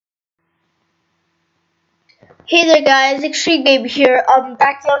Hey there guys, Extreme Game here. I'm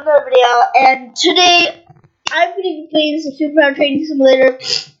back on another video, and today I'm going to be playing some Super Power Training Simulator,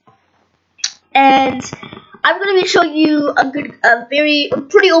 and I'm going to be showing you a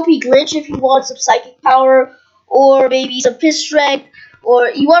pretty OP glitch if you want some psychic power, or maybe some piss strength, or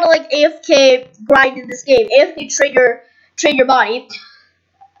you want to like AFK grind in this game, AFK train your body,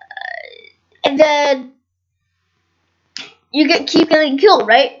 and then you keep getting killed,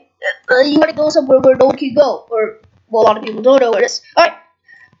 right? You want to go somewhere where no one can go, or well, a lot of people don't know where it is. Alright.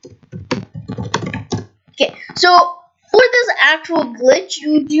 Okay, so for this actual glitch,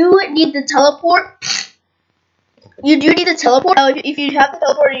 you do need the teleport. You do need the teleport. Now, if you have the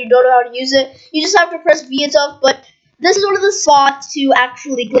teleport and you don't know how to use it, you just have to press V and stuff, but this is one of the spots to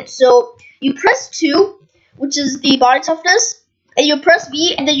actually glitch. So you press 2, which is the body toughness, and you press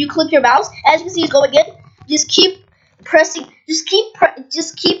V, and then you click your mouse. As you can see, it's going in. Just keep pressing, just keep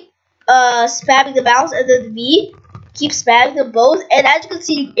spamming the mouse and then the V. Keep spamming them both, and as you can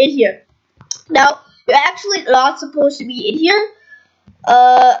see in here, now you're actually not supposed to be in here.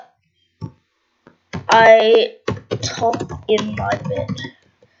 I talk in my bed.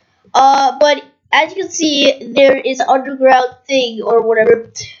 But as you can see, there is an underground thing or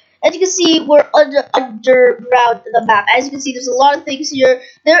whatever. As you can see, we're underground the map. As you can see, there's a lot of things here.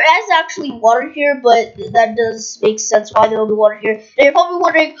 There is actually water here, but that does make sense why there will be water here. And you're probably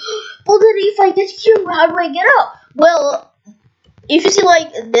wondering, well, then if I get here, how do I get out? Well, if you see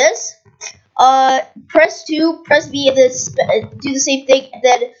like this, press 2, press V, and then do the same thing. And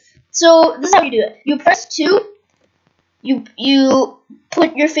then, so this is how you do it. You press 2. You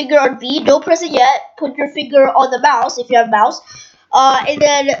put your finger on V. Don't press it yet. Put your finger on the mouse if you have a mouse. And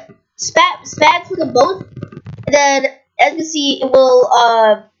then spam click them both, and then as you can see, it will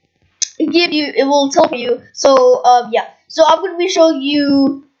it will teleport you. So yeah. So I'm gonna be showing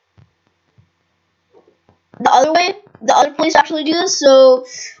you the other way, the other place to actually do this. So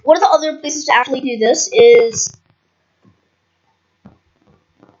one of the other places to actually do this is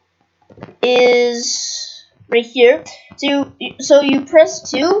right here. So you press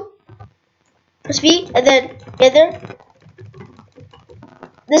 2, press V, and then get there.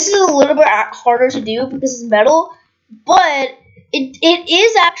 This is a little bit harder to do because it's metal, but it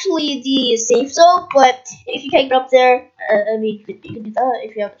is actually the safe zone. But if you can't get up there, I mean, you can do that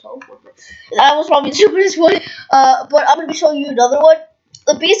if you have a teleport. That was probably the stupidest one. But I'm gonna be showing you another one.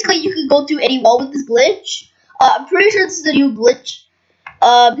 Basically, you can go through any wall with this glitch. I'm pretty sure this is the new glitch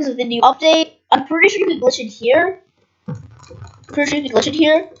because of the new update. I'm pretty sure you can glitch in here.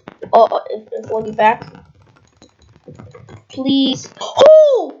 Oh, if I get back. Please.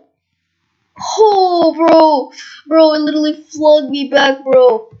 Oh, bro, it literally flung me back,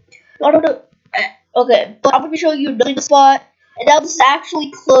 bro. No. Okay, but I'm gonna be showing you another spot, and now this is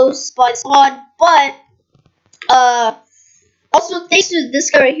actually close by the spawn, but also thanks to this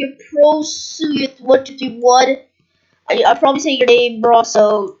guy right here, ProSuyut1231. I'm probably saying your name wrong,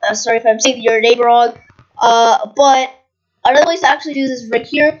 so sorry if I'm saying your name wrong. But another place to actually do this is right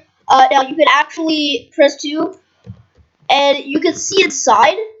here. Now you can actually press 2. And you can see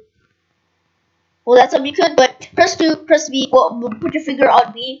inside. Well, that's something you could, but press 2, press V. Well, put your finger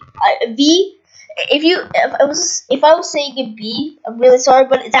on V. V. If I was saying a B, I'm really sorry,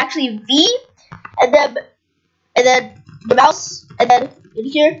 but it's actually V, and then the mouse, and then in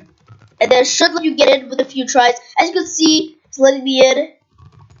here, and then it should let you get in with a few tries. As you can see, it's letting me in.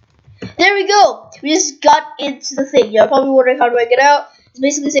 There we go. We just got into the thing. You're probably wondering how do I get out. It's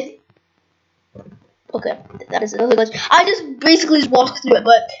basically the same thing. Okay, that is another glitch. I just basically walked through it,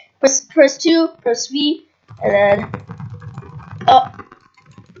 but press 2, press V, and then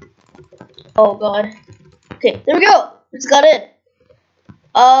oh god. Okay, there we go. We just got in.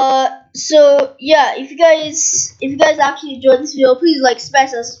 So yeah, if you guys actually enjoyed this video, please like,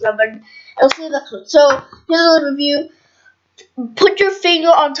 smash that subscribe button, and I'll see you next one. So here's another review. Put your finger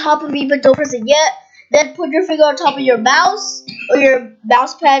on top of me, but don't press it yet. Then put your finger on top of your mouse or your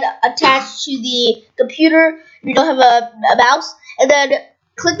mouse pad attached to the computer if you don't have a mouse, and then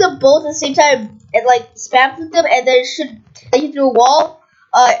click them both at the same time and like spam click them, and then it should take you through a wall.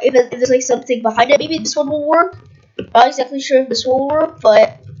 If there's like something behind it, maybe this one will work. I'm not exactly sure if this one will work,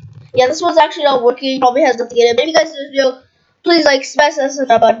 but yeah, this one's actually not working. Probably has nothing in it. But if you guys enjoyed this video, please like, smash that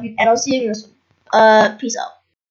subscribe button, and I'll see you in this one. Peace out.